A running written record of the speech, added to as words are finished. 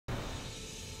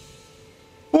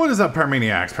What is up,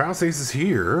 Paramaniacs? Paralysis is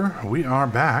here. We are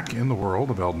back in the world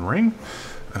of Elden Ring.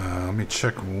 Let me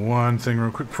check one thing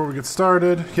real quick before we get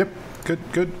started. Yep,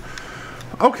 good.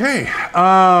 Okay,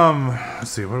 let's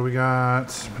see, what do we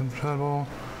got? Pedal.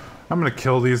 I'm gonna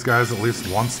kill these guys at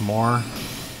least once more.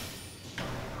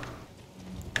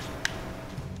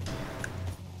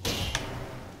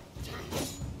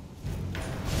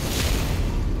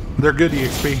 They're good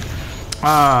EXP.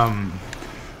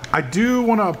 I do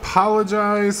want to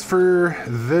apologize for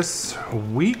this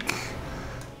week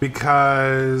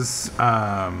because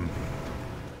I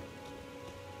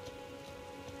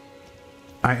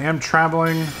am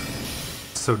traveling,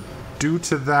 so due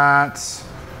to that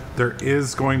there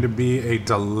is going to be a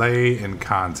delay in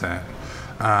content.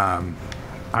 I'm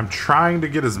trying to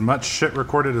get as much shit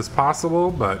recorded as possible,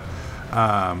 but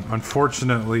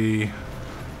unfortunately,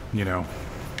 you know,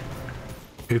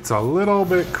 it's a little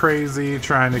bit crazy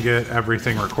trying to get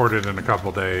everything recorded in a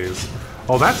couple days.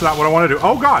 Oh, that's not what I want to do.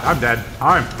 Oh god, I'm dead.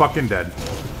 I'm fucking dead.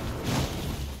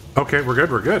 Okay, we're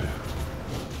good.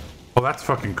 Oh, that's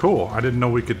fucking cool. I didn't know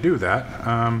we could do that.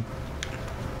 I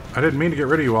didn't mean to get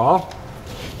rid of you all.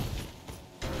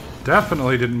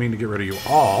 Definitely didn't mean to get rid of you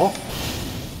all.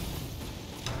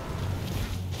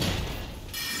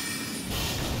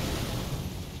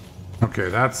 Okay,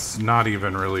 that's not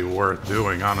even really worth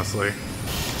doing, honestly.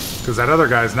 Because that other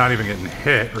guy's not even getting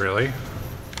hit, really.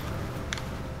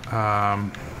 Yeah,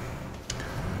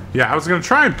 I was going to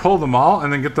try and pull them all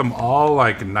and then get them all,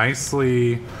 like,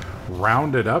 nicely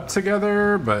rounded up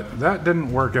together, but that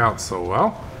didn't work out so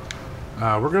well.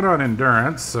 We're good on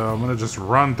endurance, so I'm going to just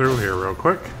run through here real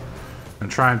quick and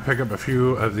try and pick up a few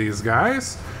of these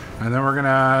guys, and then we're going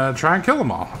to try and kill them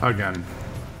all again.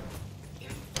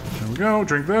 There we go,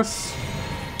 drink this.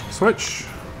 Switch.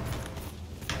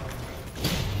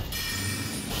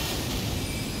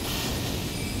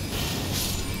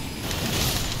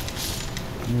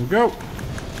 There we go.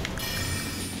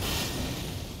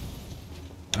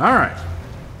 Alright.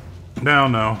 No,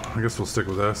 I guess we'll stick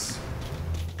with this.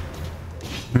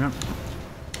 Yep.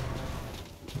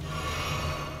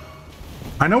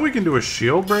 I know we can do a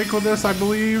shield break with this, I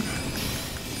believe.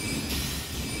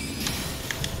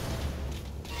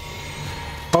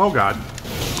 Oh god.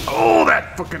 Oh,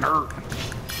 that fucking hurt.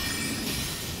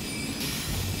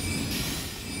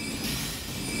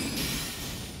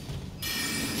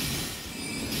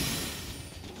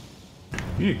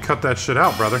 You need to cut that shit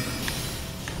out, brother.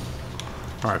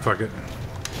 Alright, fuck it.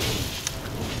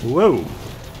 Whoa.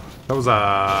 That was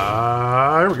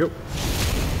there we go.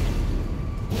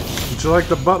 Would you like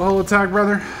the butthole attack,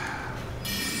 brother?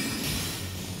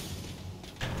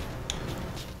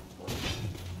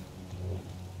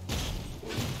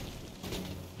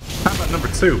 How about number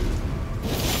 2?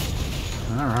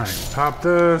 Alright, pop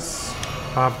this.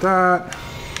 Pop that.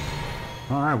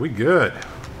 Alright, we good.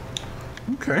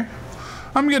 Okay.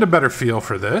 I'm getting a better feel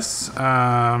for this.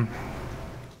 Not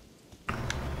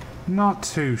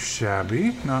too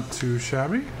shabby. Not too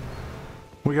shabby.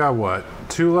 We got what?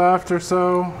 2 left or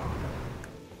so?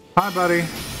 Hi, buddy.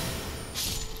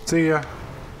 See ya.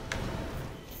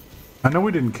 I know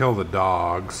we didn't kill the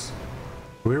dogs.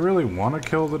 Do we really want to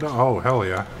kill the dog? Oh, hell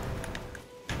yeah.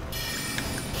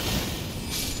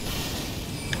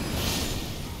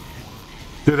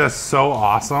 Dude, that's so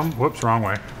awesome. Whoops, wrong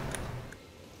way.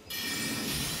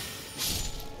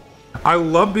 I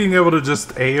love being able to just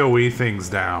AoE things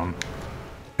down.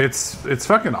 It's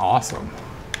fucking awesome.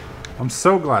 I'm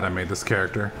so glad I made this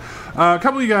character. A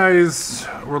couple of you guys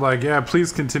were like, yeah,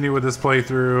 please continue with this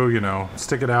playthrough, you know,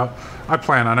 stick it out. I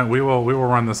plan on it. We will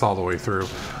run this all the way through.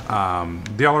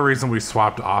 The only reason we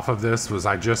swapped off of this was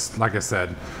I just, like I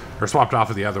said, or swapped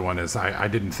off of the other one is I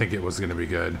didn't think it was going to be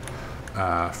good,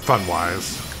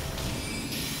 fun-wise.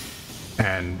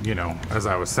 And, you know, as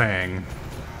I was saying,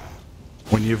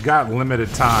 when you've got limited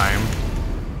time,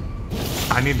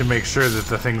 I need to make sure that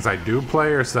the things I do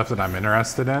play are stuff that I'm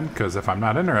interested in, because if I'm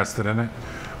not interested in it,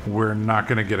 we're not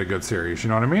going to get a good series, you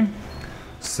know what I mean?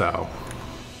 So,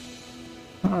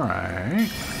 alright.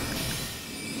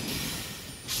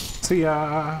 See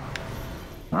ya.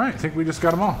 Alright, I think we just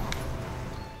got them all.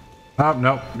 Oh,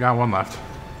 nope, got one left.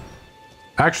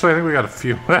 Actually, I think we got a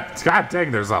few left. God dang,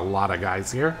 there's a lot of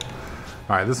guys here.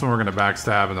 Alright, this one we're going to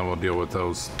backstab, and then we'll deal with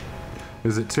those.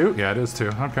 Is it 2? Yeah, it is 2.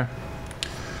 Okay.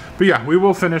 But yeah, we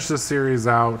will finish this series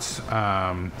out.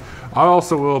 I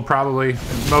also will probably,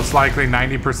 most likely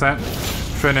 90%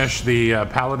 finish the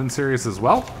Paladin series as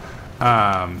well.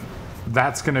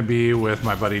 That's going to be with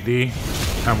my buddy D.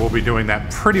 And we'll be doing that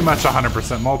pretty much 100%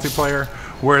 multiplayer.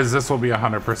 Whereas this will be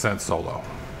 100% solo.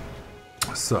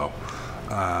 So,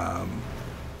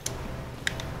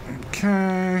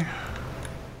 Okay.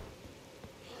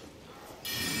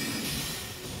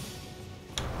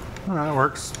 All right, that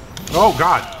works. Oh,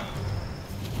 God.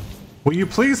 Will you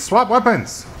please swap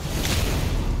weapons?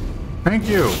 Thank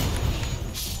you.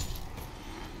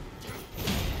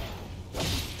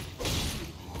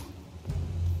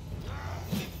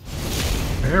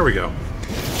 There we go.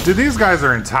 Dude, these guys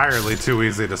are entirely too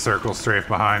easy to circle strafe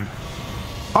behind.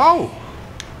 Oh!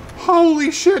 Holy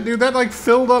shit, dude, that like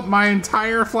filled up my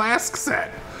entire flask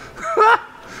set.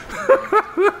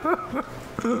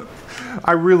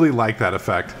 I really like that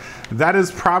effect. That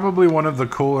is probably one of the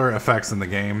cooler effects in the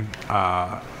game.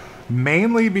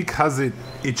 Mainly because it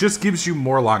just gives you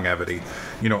more longevity.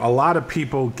 You know, a lot of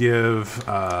people give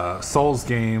Souls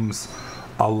games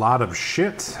a lot of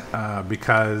shit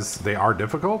because they are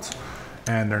difficult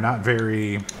and they're not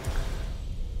very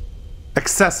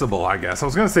accessible, I guess. I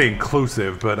was going to say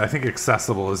inclusive, but I think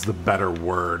accessible is the better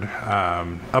word.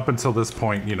 Up until this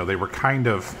point, you know, they were kind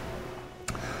of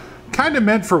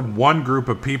meant for one group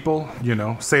of people, you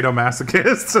know,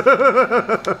 sadomasochists.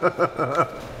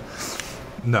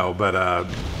 No, but,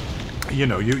 you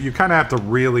know, you kind of have to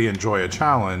really enjoy a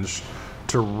challenge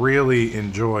to really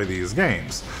enjoy these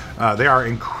games. They are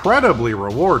incredibly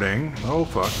rewarding. Oh,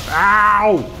 fuck.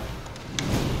 Ow!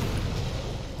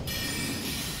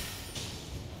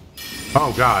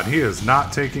 Oh, God, he is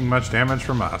not taking much damage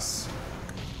from us.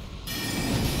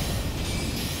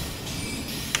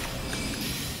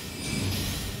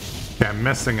 Okay, I'm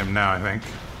missing him now, I think.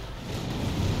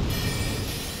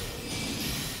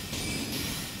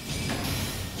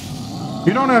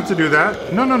 You don't have to do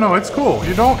that. No, it's cool.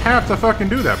 You don't have to fucking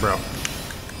do that, bro.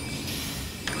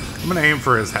 I'm gonna aim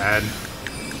for his head.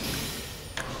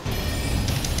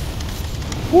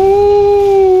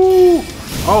 Woo!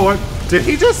 Oh, what? Did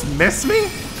he just miss me?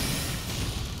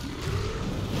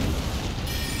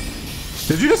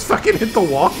 Did you just fucking hit the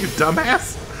wall, you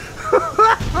dumbass?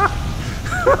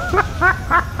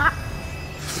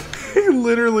 He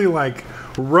literally, like,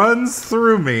 runs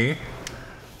through me,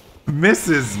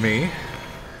 misses me,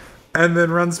 and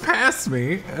then runs past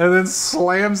me, and then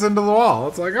slams into the wall.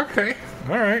 It's like, okay,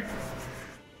 alright.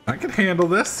 I can handle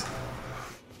this.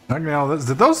 I can handle this.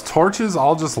 Did those torches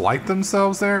all just light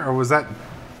themselves there? Or was that...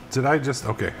 Did I just...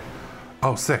 Okay.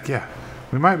 Oh, sick, yeah.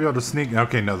 We might be able to sneak...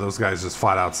 Okay, no, those guys just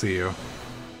flat out see you.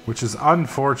 Which is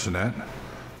unfortunate,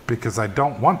 because I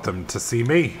don't want them to see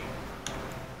me.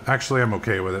 Actually, I'm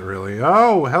okay with it, really.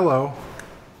 Oh, hello.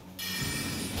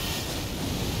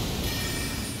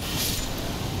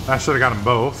 I should have got them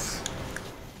both.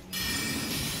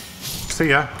 See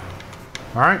ya.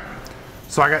 Alright.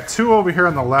 So I got 2 over here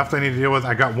on the left I need to deal with.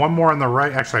 I got 1 more on the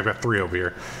right. Actually, I've got 3 over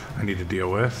here I need to deal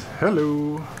with.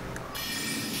 Hello.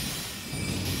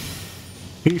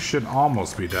 He should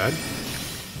almost be dead.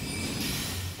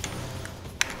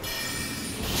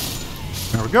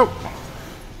 There we go.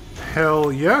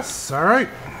 Hell yes. Alright.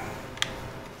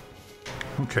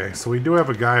 Okay, so we do have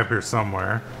a guy up here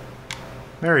somewhere.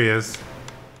 There he is.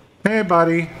 Hey,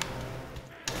 buddy.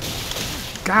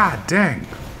 God dang.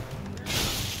 I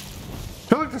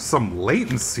feel like there's some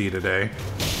latency today.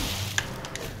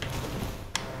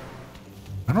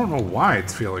 I don't know why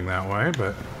it's feeling that way,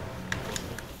 but...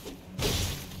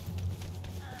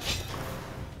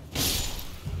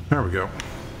 There we go.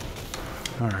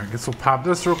 Alright, guess we'll pop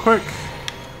this real quick.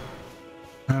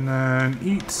 And then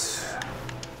eat.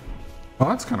 Oh,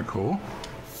 that's kind of cool.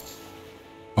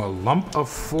 A lump of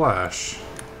flesh.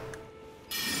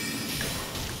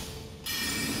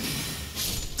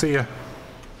 See ya.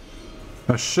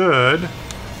 That should...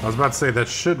 I was about to say that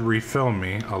should refill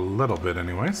me a little bit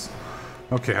anyways.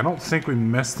 Okay, I don't think we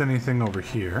missed anything over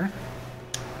here.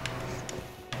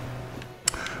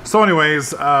 So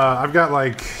anyways, I've got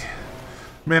like...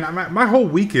 Man, my whole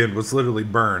weekend was literally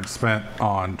spent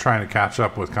on trying to catch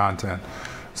up with content.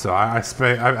 So I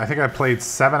think I played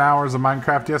 7 hours of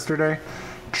Minecraft yesterday.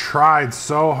 Tried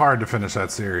so hard to finish that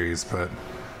series, but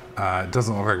it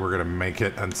doesn't look like we're going to make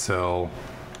it until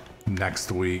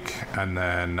next week. And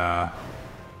then,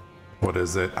 what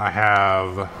is it? I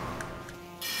have...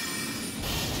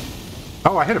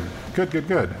 Oh, I hit him.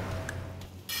 Good.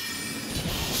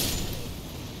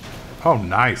 Oh,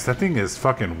 nice. That thing is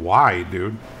fucking wide,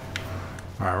 dude.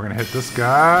 Alright, we're gonna hit this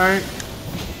guy.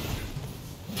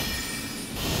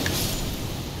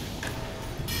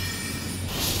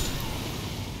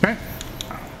 Okay.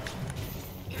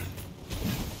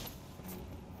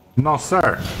 No,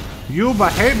 sir. You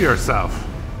behave yourself.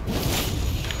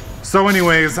 So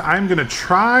anyways, I'm gonna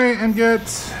try and get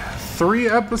 3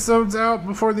 episodes out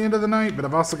before the end of the night, but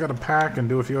I've also got to pack and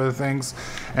do a few other things,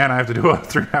 and I have to do a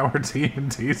 3-hour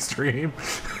TNT stream.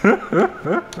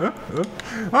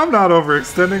 I'm not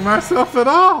overextending myself at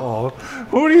all.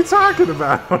 What are you talking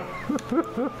about?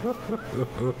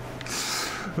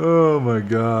 Oh my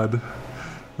god.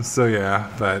 So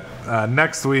yeah, but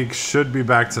next week should be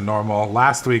back to normal.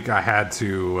 Last week I had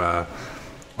to,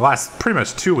 last pretty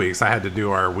much 2 weeks I had to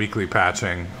do our weekly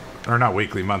patching, or not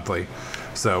weekly, monthly.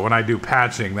 So when I do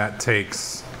patching, that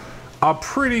takes a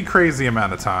pretty crazy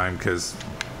amount of time because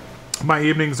my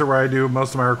evenings are where I do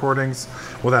most of my recordings.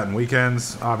 Well, that and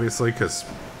weekends, obviously, because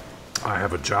I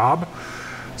have a job.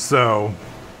 So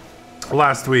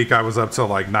last week I was up till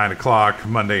like 9 o'clock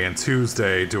Monday and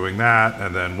Tuesday doing that,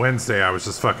 and then Wednesday I was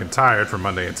just fucking tired from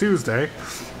Monday and Tuesday.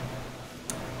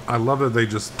 I love that they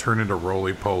just turn into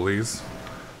roly-polies.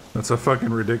 That's a fucking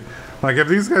ridiculous. Like, have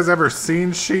these guys ever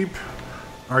seen sheep?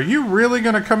 Are you really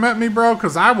gonna come at me, bro?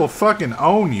 Because I will fucking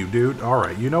own you, dude.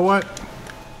 Alright, you know what?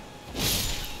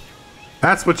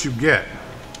 That's what you get.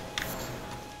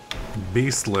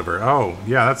 Beast liver. Oh,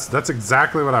 yeah, that's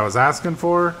exactly what I was asking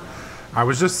for. I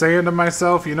was just saying to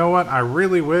myself, you know what? I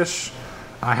really wish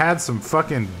I had some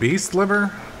fucking beast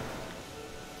liver.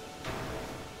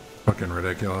 Fucking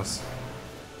ridiculous.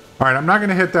 Alright, I'm not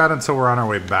gonna hit that until we're on our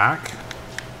way back.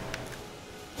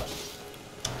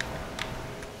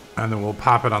 And then we'll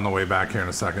pop it on the way back here in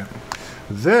a second.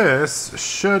 This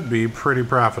should be pretty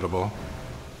profitable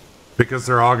because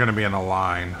they're all going to be in a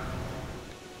line.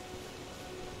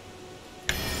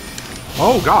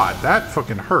 Oh god, that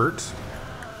fucking hurt.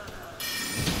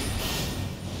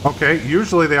 Okay,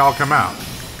 usually they all come out.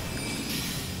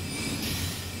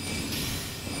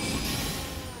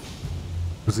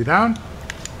 Is he down?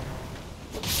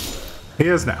 He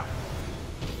is now.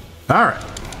 Alright.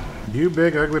 You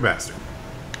big ugly bastard.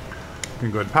 You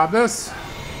can go ahead and pop this.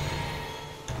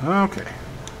 Okay.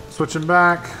 Switching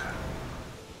back.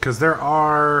 Because there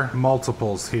are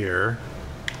multiples here.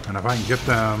 And if I can get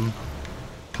them...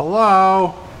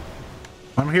 Hello?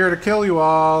 I'm here to kill you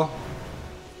all.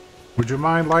 Would you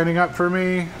mind lining up for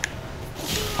me?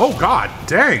 Oh god,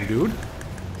 dang, dude.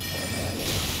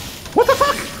 What the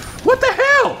fuck? What the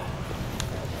hell?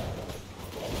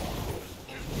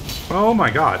 Oh my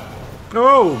god.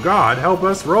 Oh god, help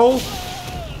us roll.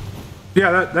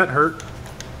 Yeah, that hurt.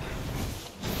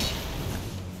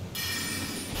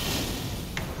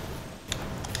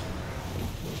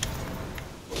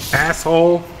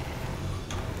 Asshole.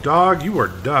 Dog, you are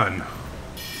done.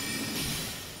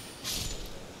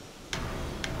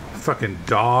 Fucking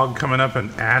dog coming up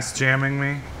and ass jamming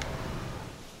me.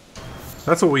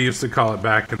 That's what we used to call it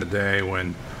back in the day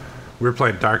when we were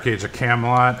playing Dark Age of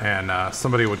Camelot and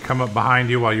somebody would come up behind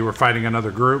you while you were fighting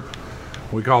another group.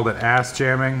 We called it ass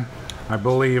jamming. I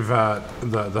believe the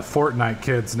Fortnite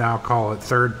kids now call it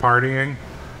third partying,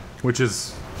 which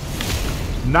is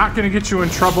not going to get you in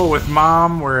trouble with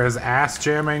mom, whereas ass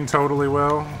jamming totally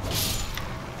will.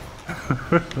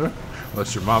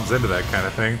 Unless your mom's into that kind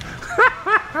of thing.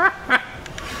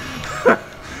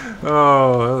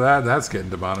 Oh, that's getting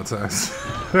demonetized.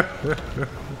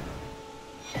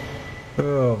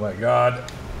 Oh my god.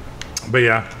 But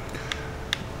yeah.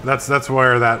 That's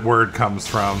where that word comes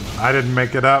from. I didn't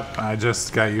make it up. I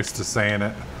just got used to saying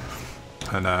it.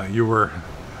 And you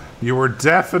were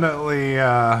definitely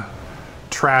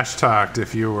trash talked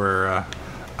if you were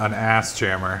an ass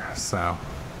jammer. So, of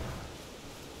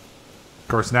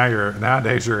course,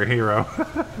 nowadays you're a hero.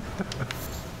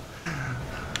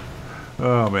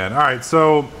 Oh man! All right.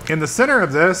 So in the center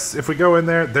of this, if we go in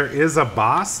there, there is a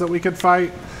boss that we could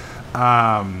fight.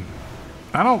 I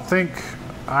don't think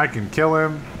I can kill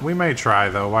him. We may try,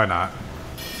 though. Why not?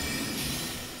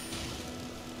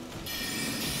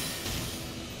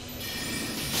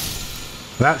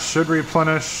 That should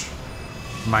replenish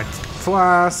my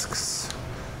flasks.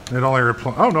 It only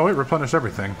oh no, it replenished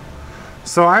everything.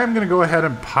 So I am going to go ahead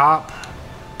and pop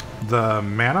the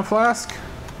mana flask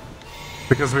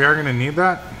because we are going to need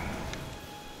that.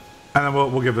 And then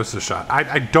we'll give this a shot.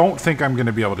 I don't think I'm going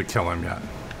to be able to kill him yet.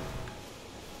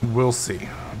 We'll see.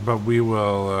 But we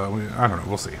will, I don't know,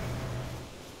 we'll see.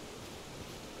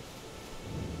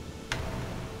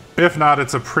 If not,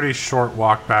 it's a pretty short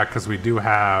walk back because we do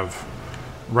have,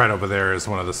 right over there is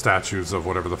one of the statues of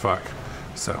whatever the fuck.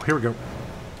 So, here we go.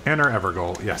 Enter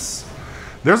Evergoal, yes.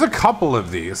 There's a couple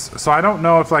of these, so I don't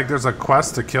know if like there's a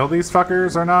quest to kill these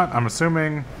fuckers or not. I'm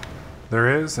assuming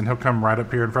there is, and he'll come right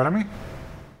up here in front of me.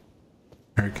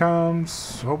 Here he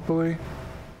comes, hopefully.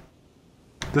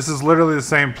 This is literally the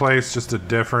same place, just a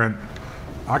different...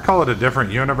 I call it a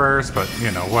different universe, but,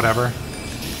 you know, whatever.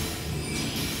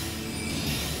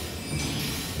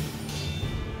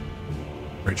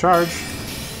 Recharge.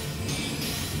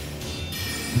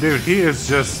 Dude, he is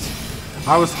just...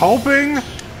 I was hoping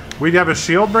we'd have a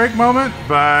shield break moment,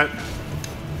 but...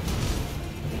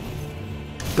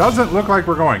 doesn't look like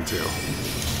we're going to.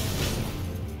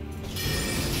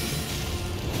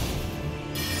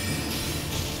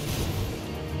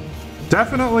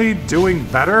 Definitely doing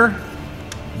better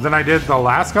than I did the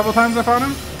last couple times I fought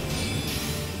him.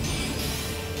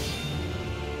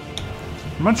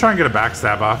 I'm gonna try and get a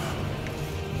backstab off.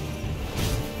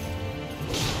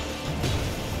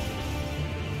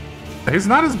 He's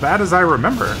not as bad as I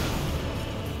remember.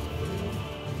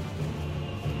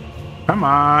 Come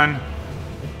on.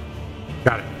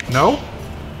 Got it. No?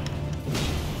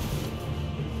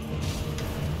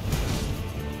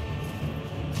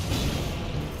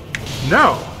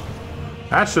 No!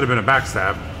 That should have been a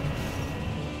backstab.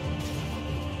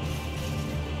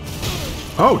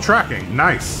 Oh, tracking.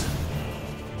 Nice.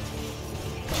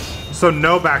 So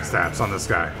no backstabs on this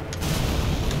guy.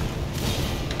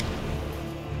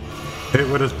 It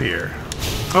would appear.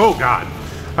 Oh, God.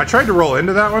 I tried to roll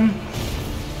into that one.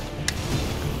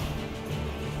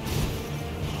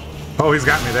 Oh, he's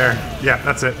got me there. Yeah,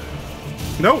 that's it.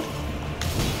 Nope.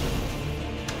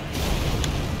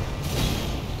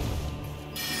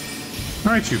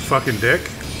 Alright, you fucking dick.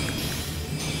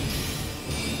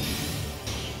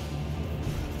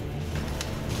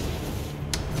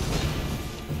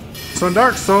 So in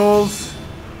Dark Souls,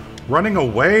 running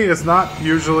away is not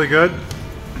usually good,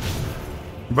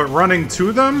 but running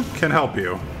to them can help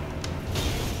you.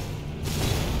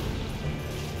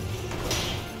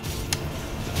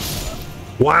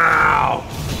 Wow!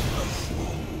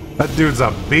 That dude's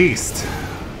a beast.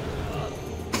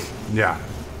 Yeah.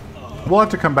 We'll have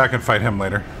to come back and fight him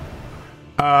later.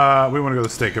 We want to go to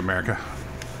Stake of America.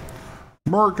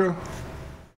 America.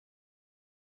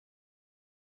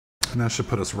 And that should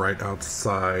put us right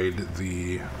outside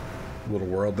the little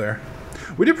world there.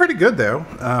 We did pretty good, though.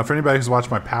 For anybody who's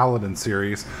watched my Paladin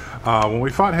series, when we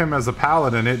fought him as a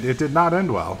Paladin, it did not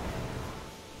end well.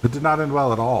 It did not end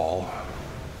well at all.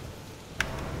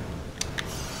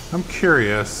 I'm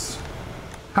curious,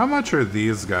 how much are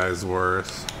these guys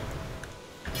worth?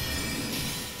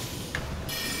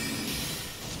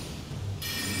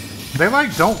 They,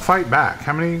 like, don't fight back.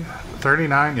 How many?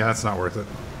 39? Yeah, that's not worth it.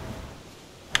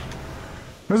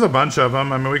 There's a bunch of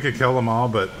them. I mean, we could kill them all,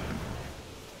 but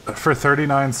for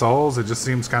 39 souls, it just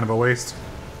seems kind of a waste.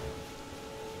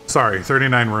 Sorry,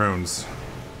 39 runes.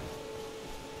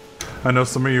 I know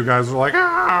some of you guys are like,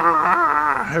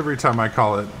 ah, every time I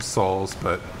call it souls,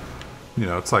 but, you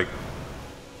know, it's like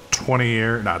 20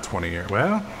 years, not 20 years.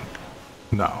 Well,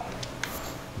 no.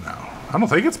 I don't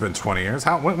think it's been 20 years.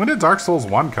 When did Dark Souls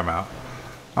 1 come out?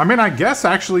 I mean, I guess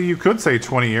actually you could say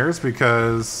 20 years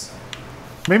because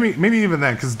maybe even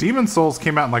then, because Demon Souls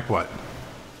came out in like what?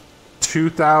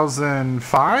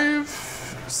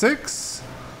 2005? 6?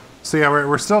 So yeah,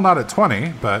 we're still not at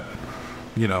 20, but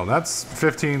you know, that's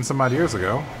 15 some odd years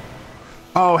ago.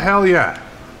 Oh, hell yeah.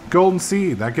 Golden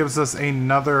Seed. That gives us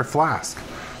another flask.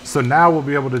 So now we'll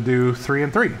be able to do 3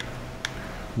 and 3.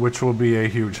 Which will be a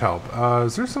huge help.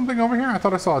 Is there something over here? I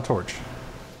thought I saw a torch.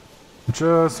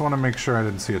 Just want to make sure I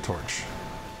didn't see a torch.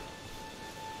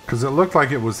 Because it looked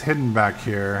like it was hidden back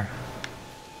here.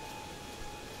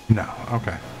 No,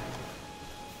 okay.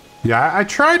 Yeah, I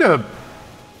try to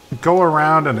go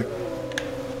around and...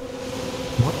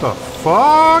 What the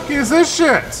fuck is this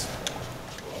shit?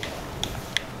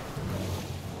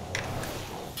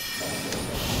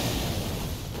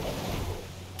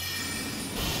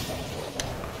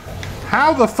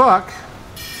 How the fuck?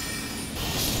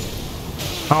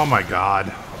 Oh my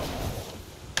god.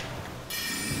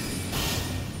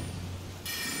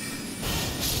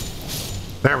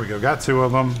 There we go. Got 2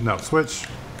 of them. No, switch.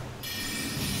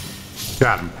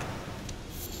 Got him.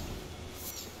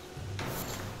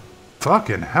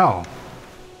 Fucking hell.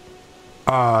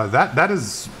 That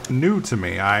is new to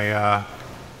me.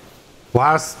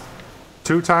 Last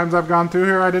 2 times I've gone through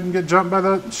here, I didn't get jumped by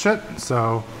the shit,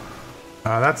 so...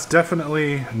 that's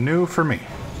definitely new for me.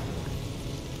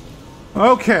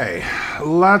 Okay,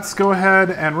 let's go ahead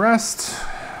and rest.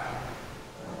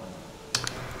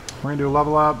 We're gonna do a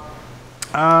level up.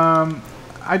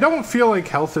 I don't feel like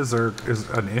health is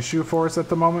an issue for us at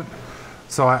the moment,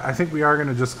 so I think we are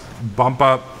gonna just bump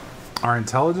up our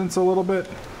intelligence a little bit.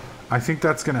 I think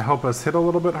that's gonna help us hit a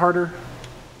little bit harder.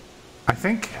 I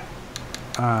think.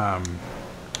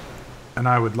 And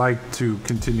I would like to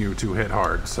continue to hit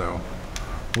hard, so.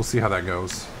 We'll see how that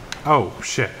goes. Oh,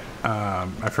 shit.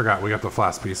 I forgot. We got the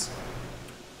flask piece.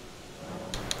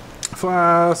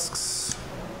 Flasks.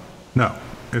 No,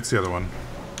 it's the other one.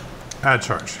 Add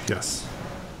charge. Yes.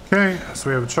 Okay, so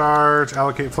we have a charge,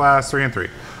 allocate flask, 3 and 3.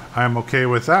 I am okay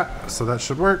with that, so that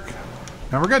should work.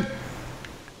 And we're good.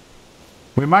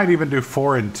 We might even do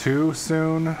 4 and 2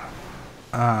 soon.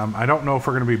 I don't know if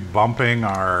we're going to be bumping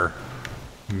our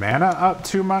mana up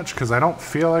too much, because I don't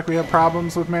feel like we have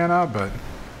problems with mana, but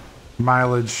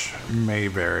mileage may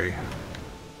vary.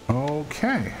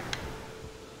 Okay.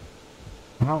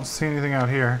 I don't see anything out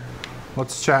here.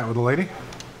 Let's chat with the lady.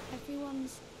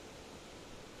 Everyone's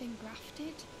been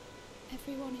grafted.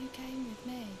 Everyone who came with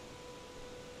me.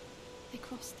 They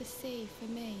crossed the sea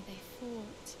for me. They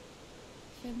fought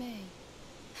for me.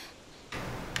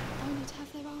 Only to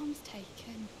have their arms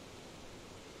taken.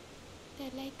 Their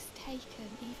legs taken.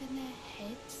 Even their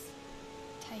heads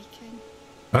taken.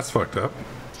 That's fucked up.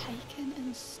 Taken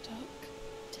and stuck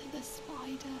to the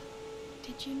spider.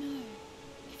 Did you know?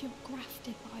 If you're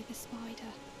grafted by the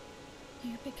spider,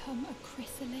 you become a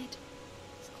chrysalid.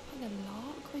 It's quite a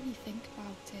lark when you think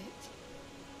about it.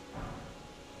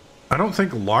 I don't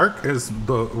think lark is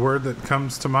the word that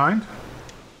comes to mind.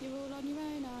 You're all on your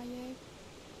own, are you?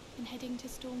 And heading to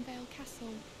Stormvale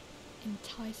Castle?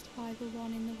 Enticed by the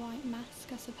one in the white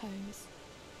mask, I suppose.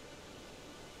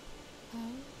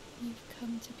 Oh, you've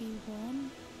come to be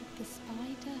one with the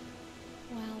spider?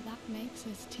 Well, that makes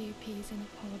us 2 peas in a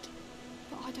pod.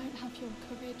 But I don't have your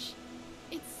courage.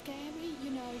 It's scary,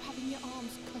 you know, having your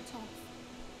arms cut off,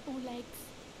 or legs,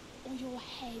 or your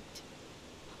head.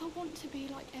 I want to be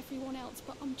like everyone else,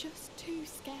 but I'm just too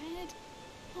scared.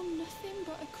 I'm nothing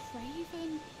but a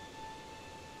craven.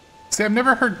 See, I've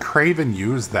never heard craven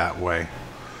used that way.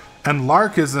 And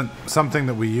lark isn't something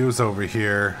that we use over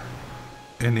here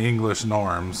in English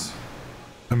norms.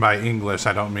 And by English,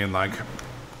 I don't mean like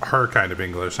her kind of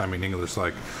English. I mean English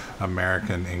like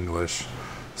American English.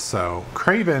 So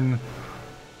craven,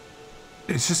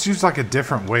 it's just used like a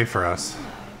different way for us.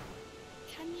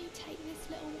 Can you take this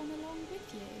little one along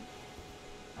with you?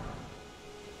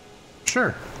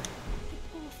 Sure. The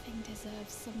poor thing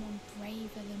deserves someone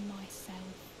braver than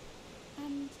myself.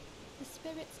 And the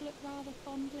spirits look rather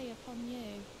fondly upon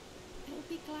you. It'll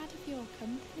be glad of your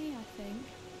company, I think,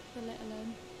 the little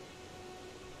one.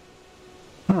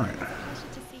 Alright. It's a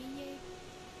pleasure to see you.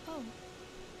 Oh,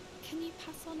 can you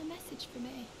pass on a message for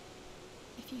me?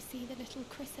 If you see the little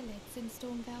chrysalids in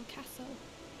Stormvale Castle,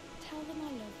 tell them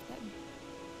I love them.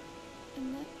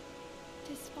 And that,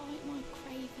 despite my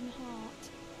craven heart,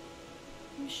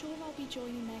 I'm sure I'll be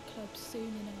joining their club soon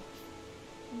enough.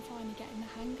 I'm finally getting the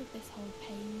hang of this whole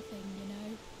pain thing, you know.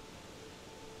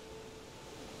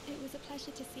 It was a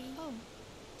pleasure to see you. Oh,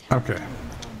 tell Okay. them I'm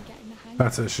finally getting the hang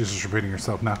That's it. She's just repeating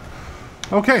herself now.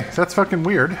 Okay, that's fucking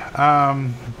weird.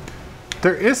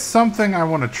 There is something I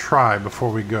want to try before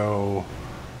we go.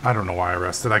 I don't know why I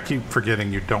rested. I keep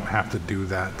forgetting you don't have to do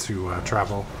that to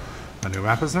travel. A new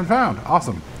map has been found.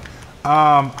 Awesome.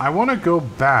 I want to go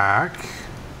back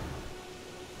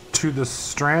to the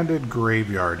stranded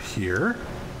graveyard here.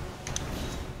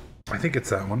 I think it's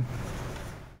that one.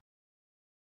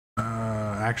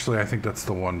 Actually, I think that's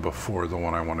the one before the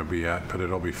one I want to be at, but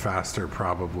it'll be faster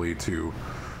probably to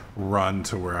run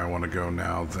to where I want to go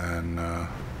now than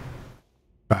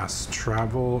fast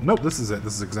travel. Nope, this is it.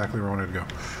 This is exactly where I wanted to go.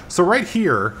 So right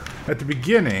here at the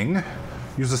beginning,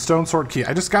 use a stone sword key.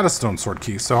 I just got a stone sword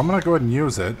key, so I'm going to go ahead and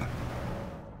use it.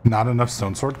 Not enough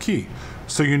stone sword key.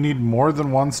 So you need more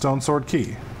than one stone sword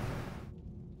key.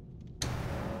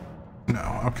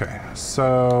 No, okay.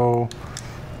 So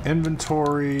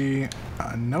inventory.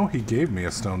 I know he gave me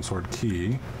a stone sword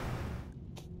key.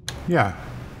 Yeah.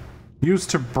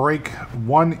 Used to break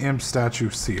one imp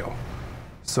statue seal.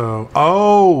 So,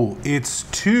 oh, it's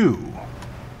 2.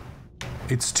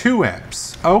 It's 2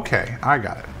 imps. Okay, I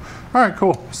got it. All right,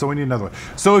 cool. So we need another one.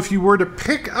 So if you were to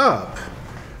pick up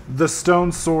the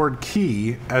stone sword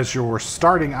key as your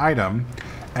starting item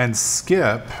and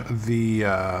skip the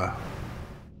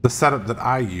setup that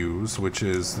I use, which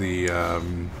is the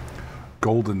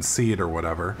golden seed or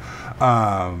whatever,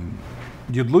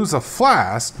 you'd lose a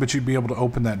flask, but you'd be able to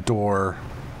open that door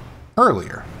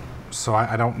earlier. So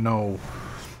I don't know.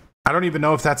 I don't even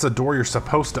know if that's a door you're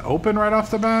supposed to open right off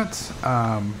the bat.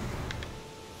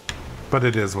 But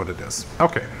it is what it is.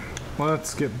 Okay,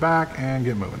 let's get back and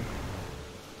get moving.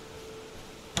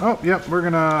 Oh, yep, we're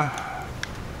gonna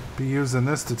be using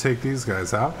this to take these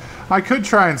guys out. I could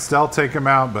try and stealth take them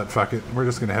out, but fuck it. We're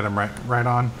just gonna hit them right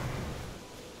on.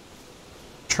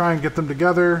 Try and get them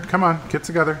together. Come on, get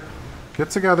together.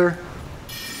 Get together.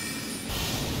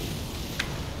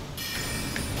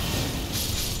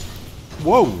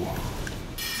 Whoa.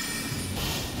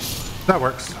 That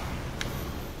works.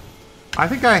 I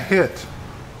think I hit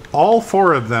all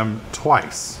 4 of them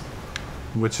twice.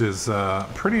 which is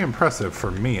pretty impressive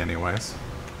for me anyways.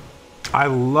 I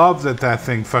love that that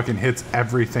thing fucking hits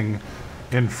everything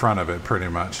in front of it pretty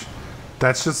much.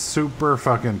 That's just super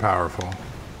fucking powerful.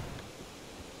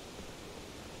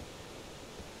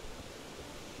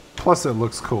 Plus it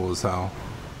looks cool as hell.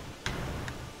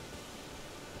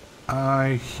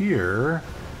 I hear...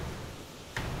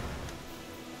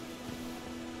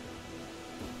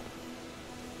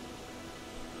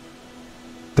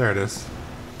 There it is.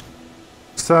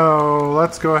 So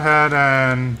let's go ahead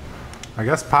and I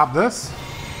guess pop this.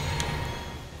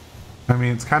 I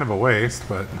mean, it's kind of a waste,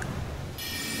 but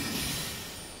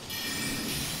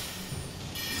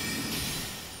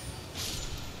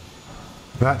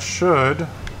that should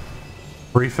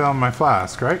refill my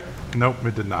flask, right? Nope,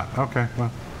 it did not. Okay,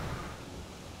 well.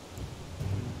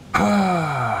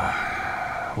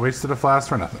 Wasted a flask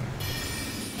for nothing.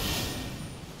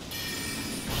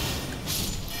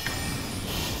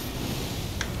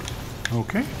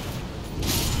 Okay.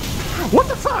 What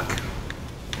the fuck?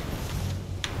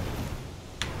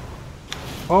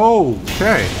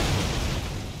 Okay.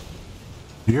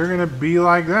 You're gonna be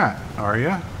like that, are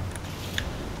ya?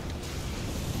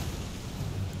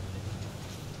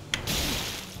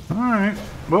 Alright.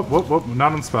 Whoop, whoop, whoop.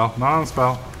 Not on spell. Not on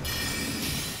spell.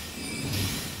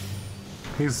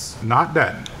 He's not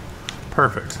dead.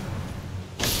 Perfect.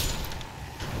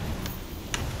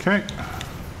 Okay.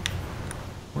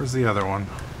 Where's the other one?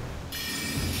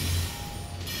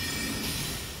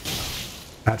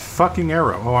 That fucking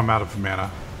arrow. Oh, I'm out of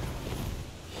mana.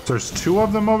 There's two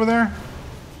of them over there?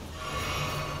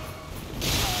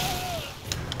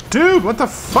 Dude, what the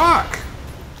fuck?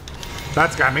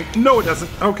 That's got me. No, it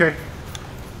doesn't. Okay.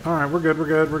 Alright, we're good, we're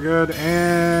good, we're good.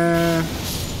 And...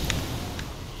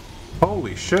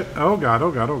 Holy shit. Oh god,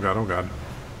 oh god, oh god, oh god.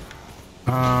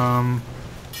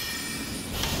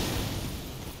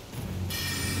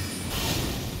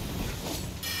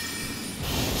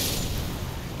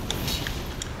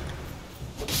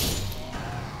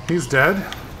 He's dead.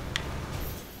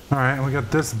 Alright, and we got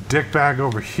this dickbag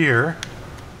over here.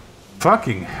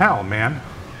 Fucking hell, man.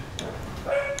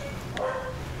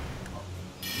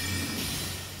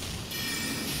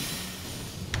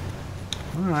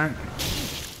 Alright.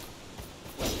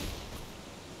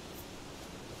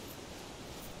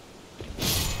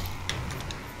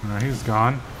 Alright, he's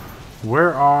gone.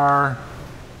 Where are...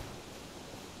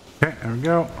 Okay, there we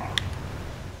go.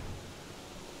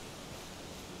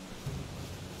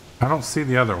 I don't see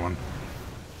the other one.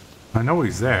 I know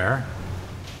he's there.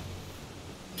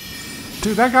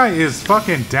 Dude, that guy is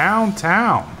fucking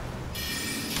downtown.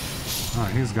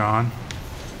 Alright, he's gone.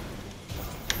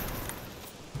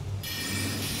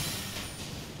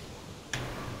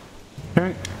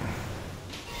 Okay.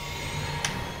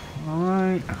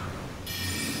 Alright.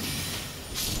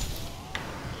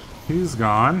 He's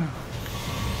gone.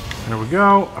 There we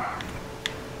go.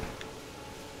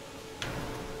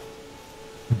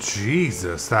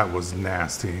 Jesus, that was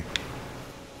nasty.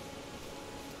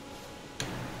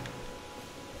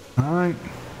 Alright. I'm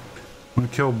gonna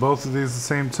kill both of these at the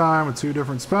same time with two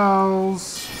different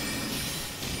spells.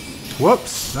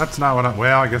 Whoops, that's not what I...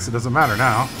 Well, I guess it doesn't matter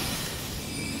now.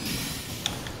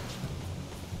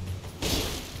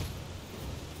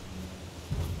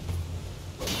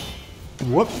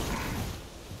 Whoop.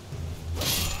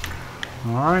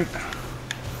 Alright.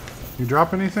 You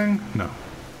drop anything? No.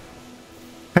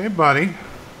 Hey, buddy.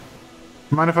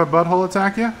 Mind if I butthole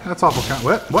attack you? That's awful kind.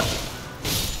 What?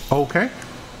 Okay.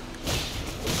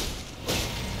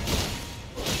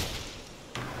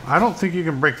 I don't think you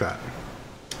can break that.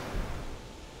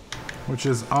 Which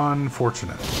is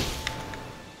unfortunate.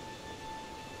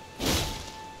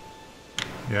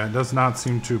 Yeah, it does not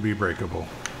seem to be breakable.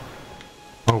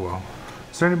 Oh well.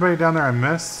 Is there anybody down there I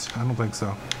missed? I don't think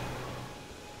so.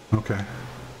 Okay.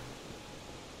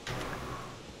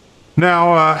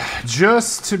 Now,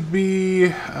 just to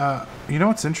be... you know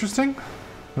what's interesting?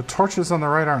 The torches on the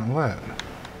right aren't lit.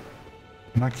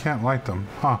 And I can't light them.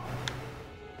 Huh.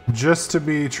 Just to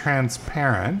be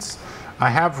transparent, I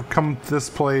have come to this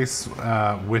place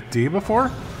with D before,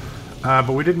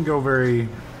 but we didn't go very...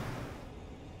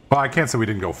 Well, I can't say we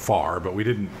didn't go far, but we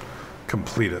didn't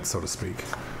complete it, so to speak.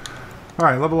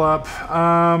 Alright, level up.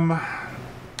 I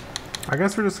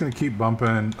guess we're just going to keep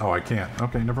bumping... Oh, I can't.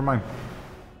 Okay, never mind.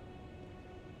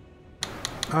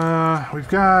 We've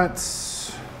got...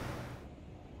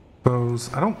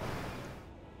 Bows. I don't...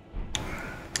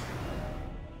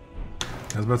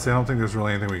 I was about to say, I don't think there's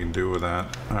really anything we can do with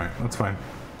that. Alright, that's fine.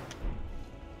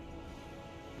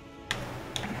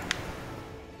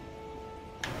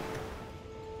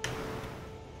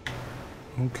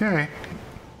 Okay.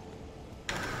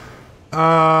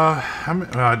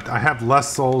 I have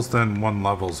less souls than 1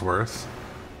 level's worth.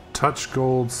 Touch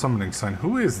gold summoning sign.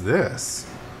 Who is this?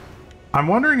 I'm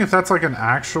wondering if that's like an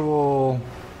actual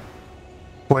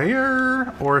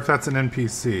player or if that's an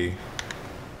NPC.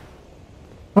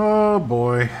 Oh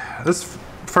boy. This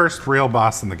first real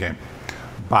boss in the game.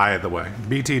 By the way.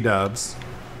 BT dubs.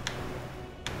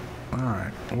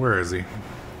 Alright. Where is he?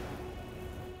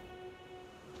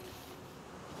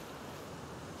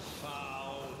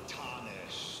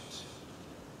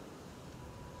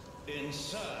 In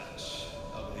search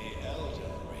of the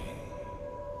Elden Ring.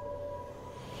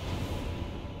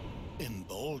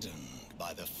 Emboldened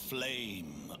by the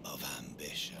flame of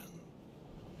ambition.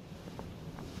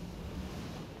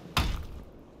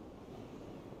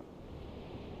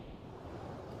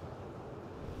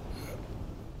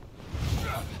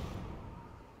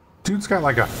 Dude's got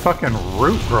like a fucking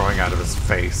root growing out of his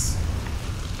face.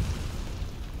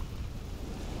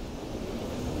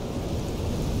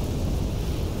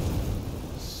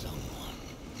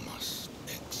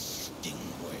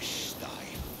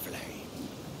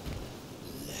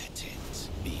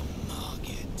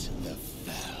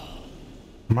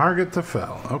 Margaret the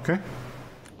Fell, okay.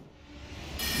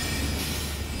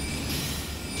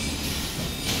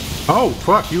 Oh,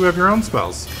 fuck, you have your own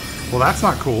spells. Well, that's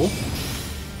not cool.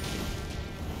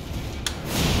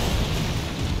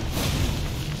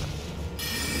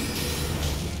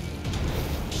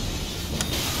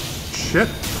 Shit.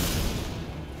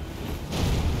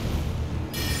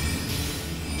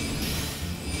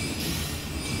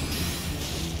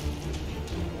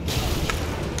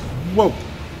 Whoa.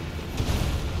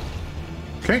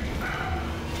 Okay.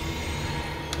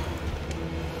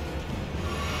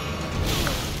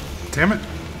 Damn it.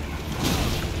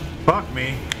 Fuck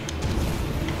me.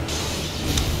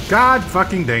 God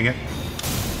fucking dang it.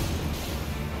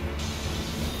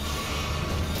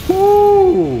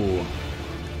 Woo!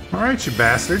 Alright, you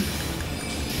bastard.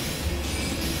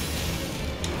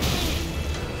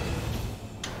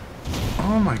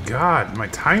 Oh my god, my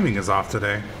timing is off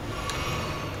today.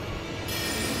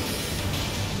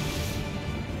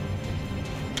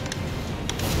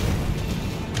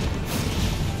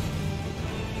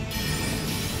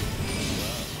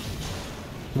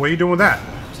 What are you doing with that?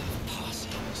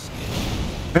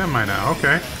 Am I now?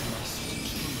 Okay.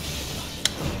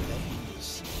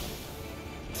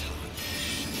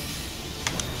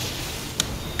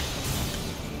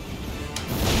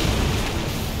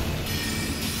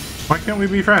 Why can't we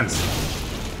be friends?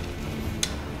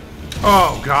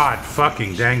 Oh god,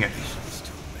 fucking dang it.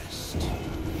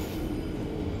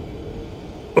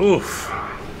 Oof.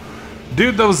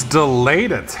 Dude, those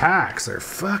delayed attacks are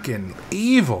fucking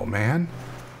evil, man.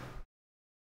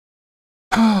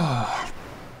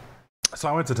 So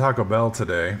I went to Taco Bell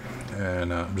today, and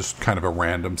just kind of a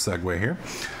random segue here,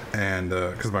 and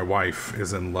because my wife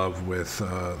is in love with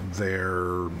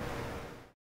their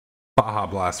Baja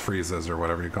Blast Freezes or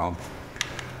whatever you call them.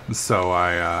 So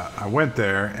I went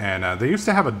there, and they used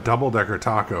to have a double-decker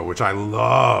taco, which I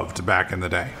loved back in the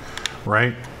day,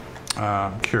 right?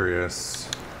 I'm curious.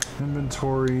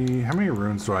 Inventory. How many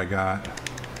runes do I got?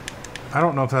 I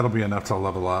don't know if that'll be enough to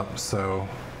level up, so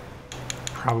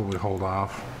probably hold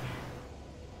off.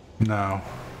 No.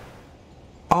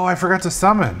 Oh, I forgot to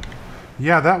summon.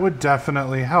 Yeah, that would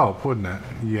definitely help, wouldn't it?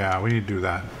 Yeah, we need to do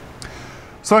that.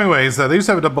 So anyways, they used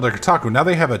to have a double-decker taco. Now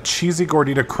they have a cheesy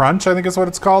gordita crunch, I think is what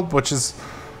it's called, which is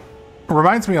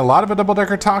reminds me a lot of a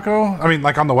double-decker taco. I mean,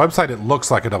 like on the website, it looks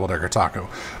like a double-decker taco,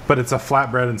 but it's a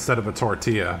flatbread instead of a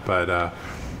tortilla. But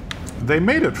they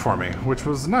made it for me, which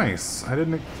was nice.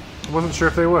 Wasn't sure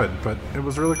if they would, but it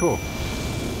was really cool.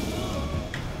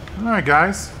 All right,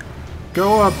 guys.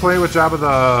 Go play with Jabba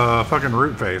the fucking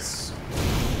root face.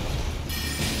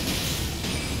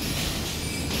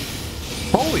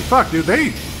 Holy fuck, dude,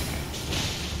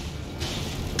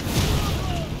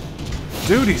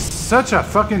 Dude, he's such a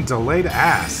fucking delayed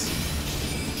ass.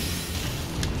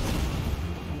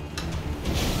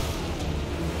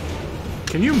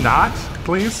 Can you not,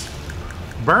 please?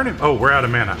 Burn him. Oh, we're out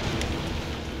of mana.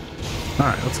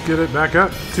 Alright, let's get it back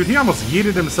up. Dude, he almost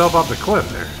yeeted himself off the cliff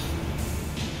there.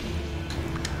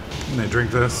 I'm gonna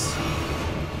drink this.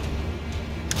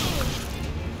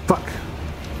 Fuck.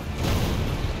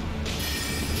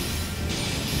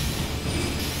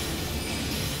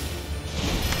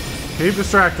 Keep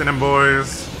distracting him,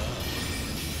 boys.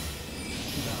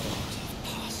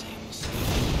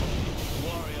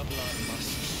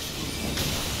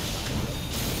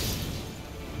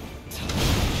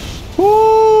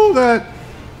 Woo! That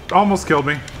almost killed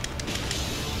me.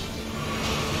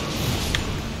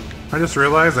 I just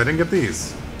realized I didn't get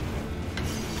these.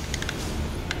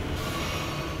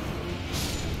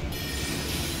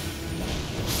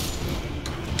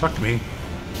 Fuck me.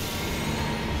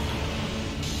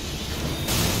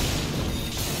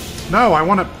 No, I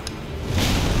want to...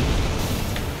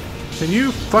 Can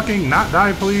you fucking not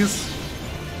die, please?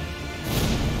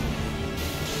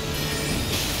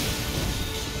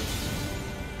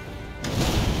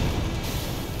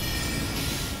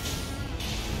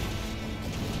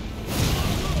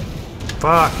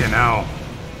 Fucking hell.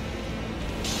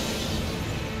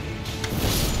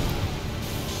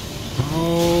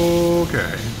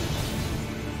 Okay.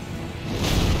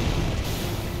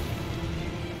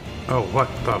 Oh, what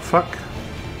the fuck?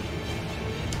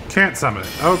 Can't summon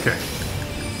it. Okay.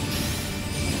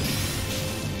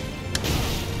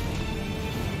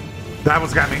 That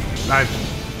one's got me.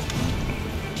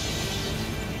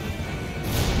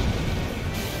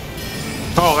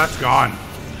 Oh, that's gone.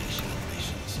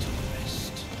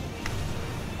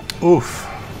 Oof.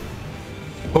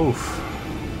 Oof.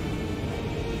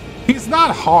 He's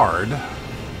not hard.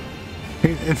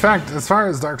 In fact, as far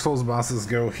as Dark Souls bosses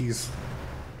go, he's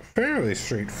fairly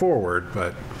straightforward,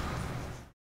 but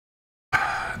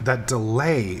that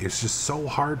delay is just so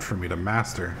hard for me to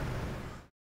master.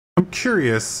 I'm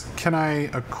curious, can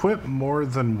I equip more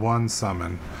than one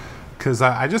summon? Because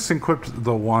I just equipped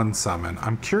the one summon.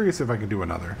 I'm curious if I can do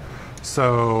another.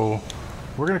 So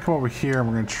we're going to come over here and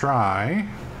we're going to try...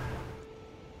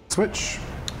 Switch.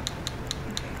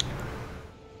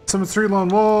 Summons 3 lone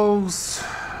wolves.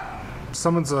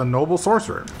 Summons a noble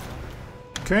sorcerer.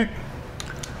 Okay.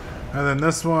 And then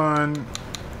this one.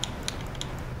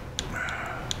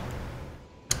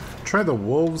 Try the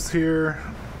wolves here.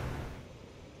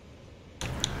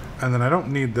 And then I don't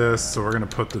need this, so we're going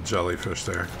to put the jellyfish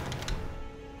there.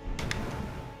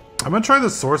 I'm going to try the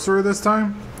sorcerer this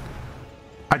time.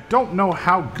 I don't know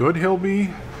how good he'll be.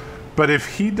 But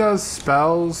if he does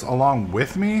spells along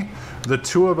with me, the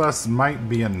two of us might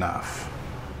be enough.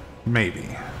 Maybe.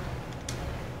 Here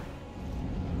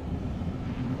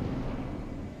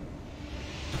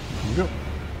we go.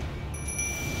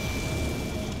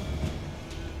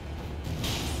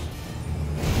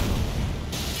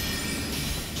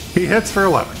 He hits for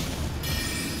 11.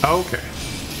 Okay.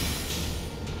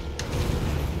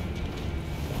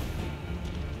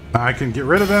 I can get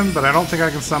rid of him, but I don't think I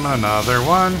can summon another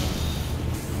one.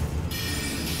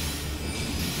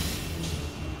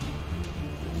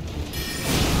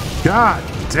 God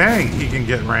dang, he can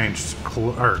get ranged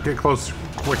or get close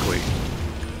quickly.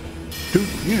 Dude,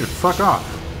 you need to fuck off.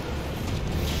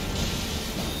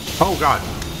 Oh god.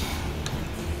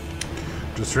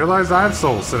 Just realized I have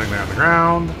souls sitting there on the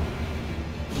ground.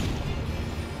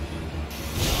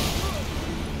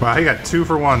 Wow, he got 2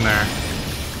 for 1 there.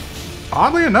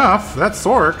 Oddly enough, that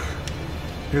Sork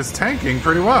is tanking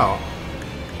pretty well.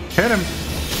 Hit him.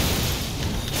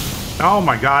 Oh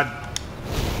my god.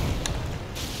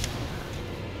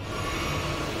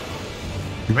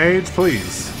 Mage,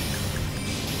 please.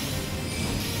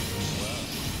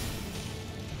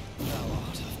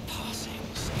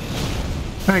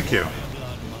 Thank you.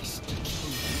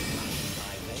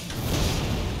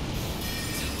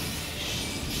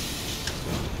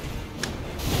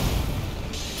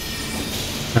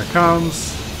 There it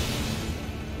comes.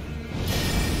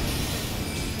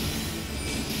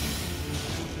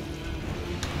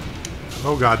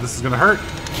 Oh god, this is gonna hurt.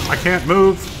 I can't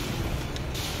move.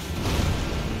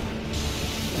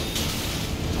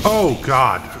 Oh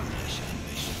god.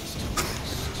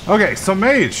 Okay, so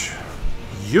Mage.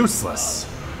 Useless.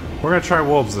 We're gonna try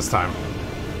wolves this time.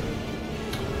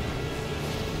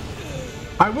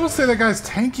 I will say that guy's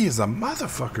tanky as a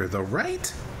motherfucker though,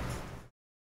 right?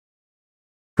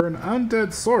 For an undead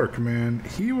Sork, man,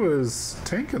 he was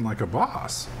tanking like a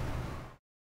boss.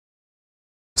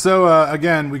 So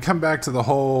again, we come back to the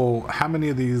whole, how many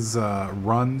of these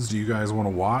runs do you guys want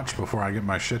to watch before I get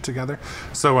my shit together?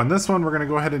 So on this one, we're going to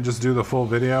go ahead and just do the full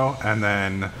video. And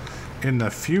then in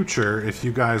the future, if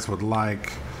you guys would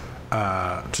like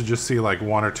to just see like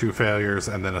 1 or 2 failures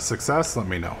and then a success, let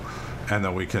me know. And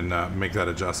then we can make that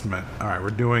adjustment. All right, we're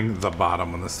doing the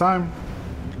bottom one this time.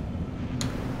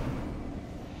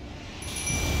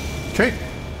 Okay.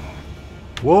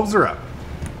 Wolves are up.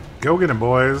 Go get them,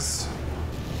 boys.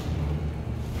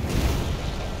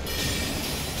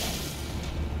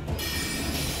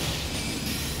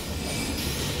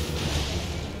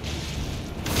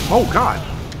 Oh god!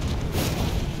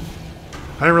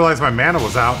 I didn't realize my mana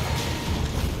was out.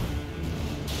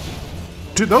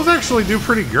 Dude, those actually do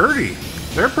pretty dirty.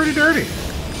 They're pretty dirty.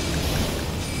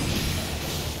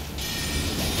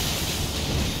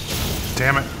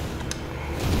 Damn it.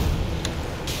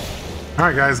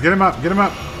 Alright guys, get him up, get him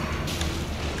up.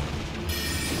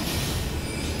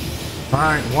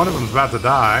 Alright, one of them's about to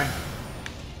die.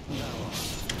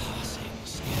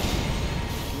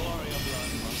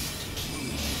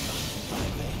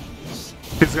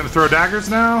 He's gonna throw daggers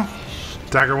now.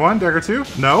 Dagger 1, dagger 2.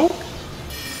 No?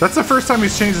 That's the first time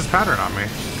he's changed his pattern on me.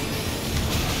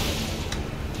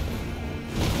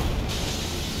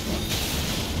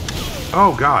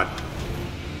 Oh god.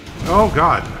 Oh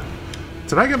god.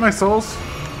 Did I get my souls?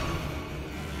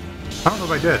 I don't know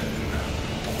if I did.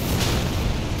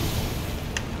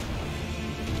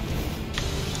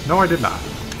 No, I did not.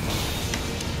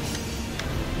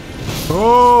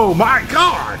 Oh my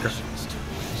god!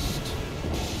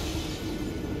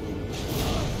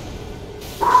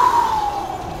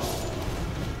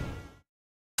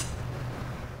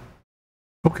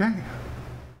 Okay.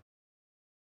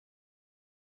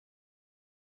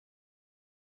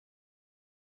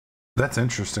 That's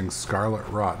interesting, Scarlet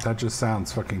Rot. That just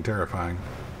sounds fucking terrifying.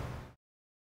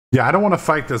 Yeah, I don't want to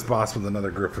fight this boss with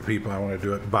another group of people. I want to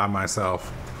do it by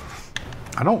myself.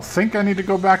 I don't think I need to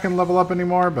go back and level up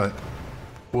anymore, but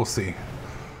we'll see.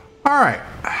 Alright.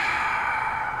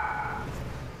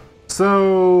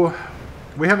 So,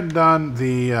 we haven't done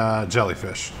the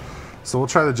jellyfish. So we'll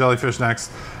try the jellyfish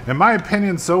next. In my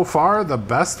opinion, so far, the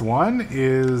best one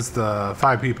is the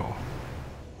 5 people.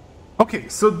 Okay,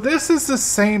 so this is the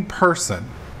same person.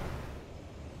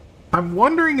 I'm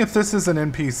wondering if this is an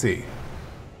NPC.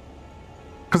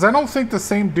 Because I don't think the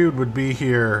same dude would be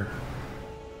here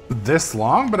this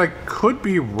long, but I could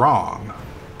be wrong.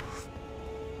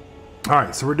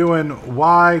 Alright, so we're doing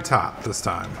Y top this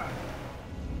time.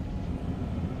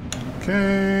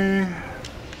 Okay.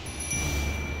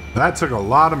 That took a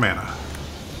lot of mana.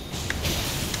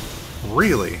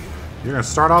 Really? You're going to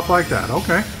start off like that?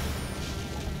 Okay.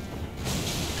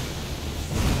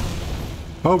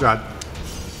 Oh god.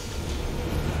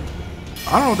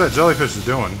 I don't know what that jellyfish is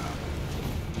doing.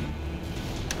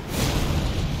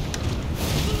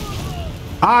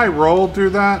 I rolled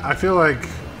through that. I feel like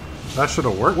that should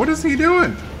have worked. What is he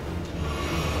doing?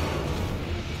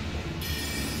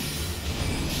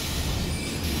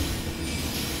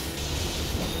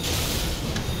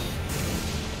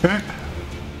 Okay.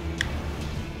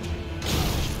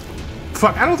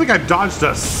 Fuck, I don't think I dodged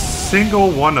a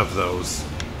single one of those.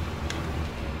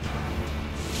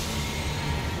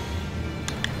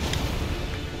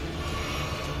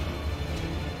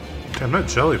 Damn, that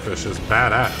jellyfish is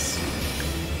badass.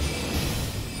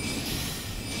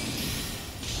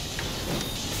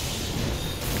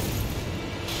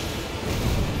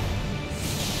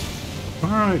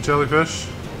 Alright, jellyfish.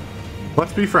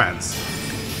 Let's be friends.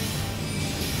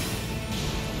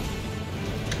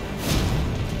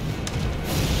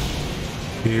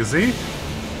 Easy.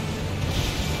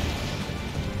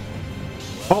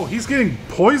 Oh, he's getting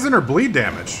poison or bleed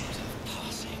damage.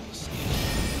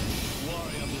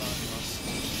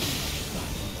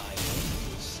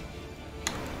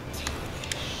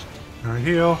 Alright,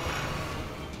 heal.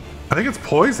 I think it's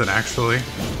poison, actually.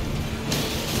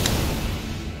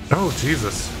 Oh,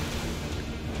 Jesus.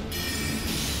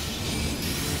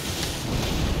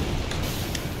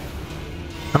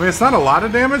 I mean, it's not a lot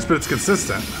of damage, but it's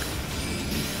consistent.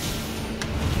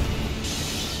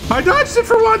 I dodged it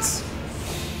for once!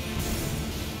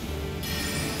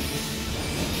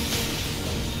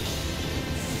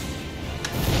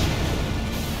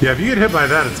 Yeah, if you get hit by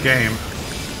that, it's game.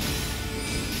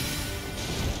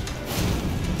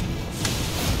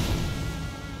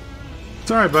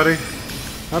 It's alright, buddy.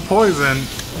 That poison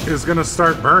is gonna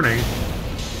start burning.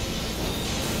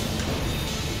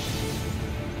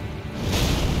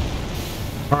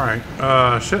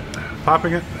 Alright, shit.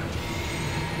 Popping it.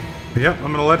 Yep,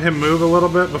 I'm gonna let him move a little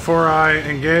bit before I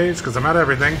engage, because I'm out of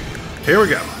everything. Here we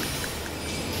go.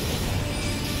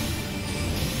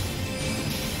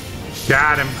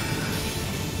 Got him.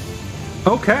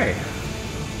 Okay.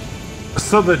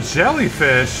 So the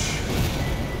jellyfish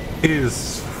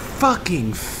is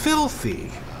fucking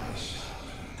filthy.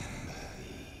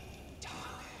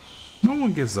 No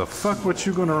one gives a fuck what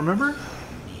you gonna remember.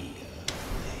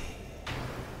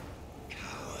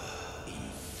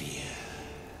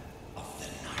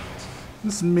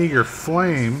 This meager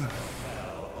flame.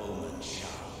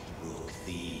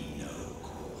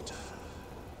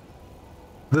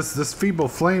 This feeble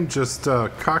flame just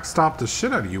cock-stomped the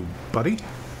shit out of you, buddy.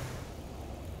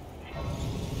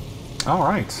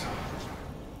 Alright.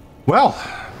 Well,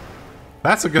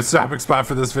 that's a good stopping spot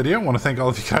for this video. I want to thank all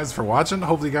of you guys for watching.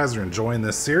 Hopefully you guys are enjoying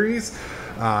this series.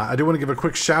 I do want to give a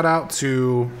quick shout out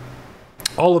to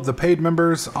all of the paid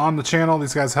members on the channel.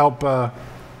 These guys help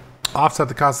offset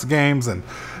the cost of games and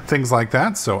things like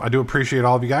that. So I do appreciate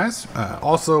all of you guys.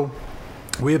 Also,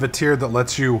 we have a tier that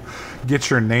lets you get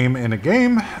your name in a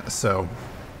game. So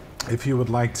if you would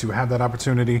like to have that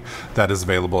opportunity, that is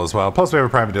available as well. Plus, we have a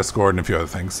private Discord and a few other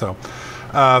things. So,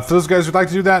 for those guys who'd like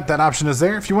to do that, that option is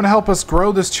there. If you want to help us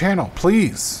grow this channel,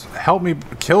 please help me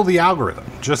kill the algorithm.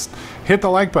 Just hit the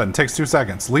like button. It takes 2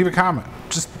 seconds. Leave a comment.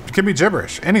 Just, it can be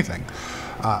gibberish. Anything.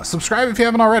 Subscribe if you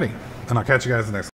haven't already. And I'll catch you guys in the next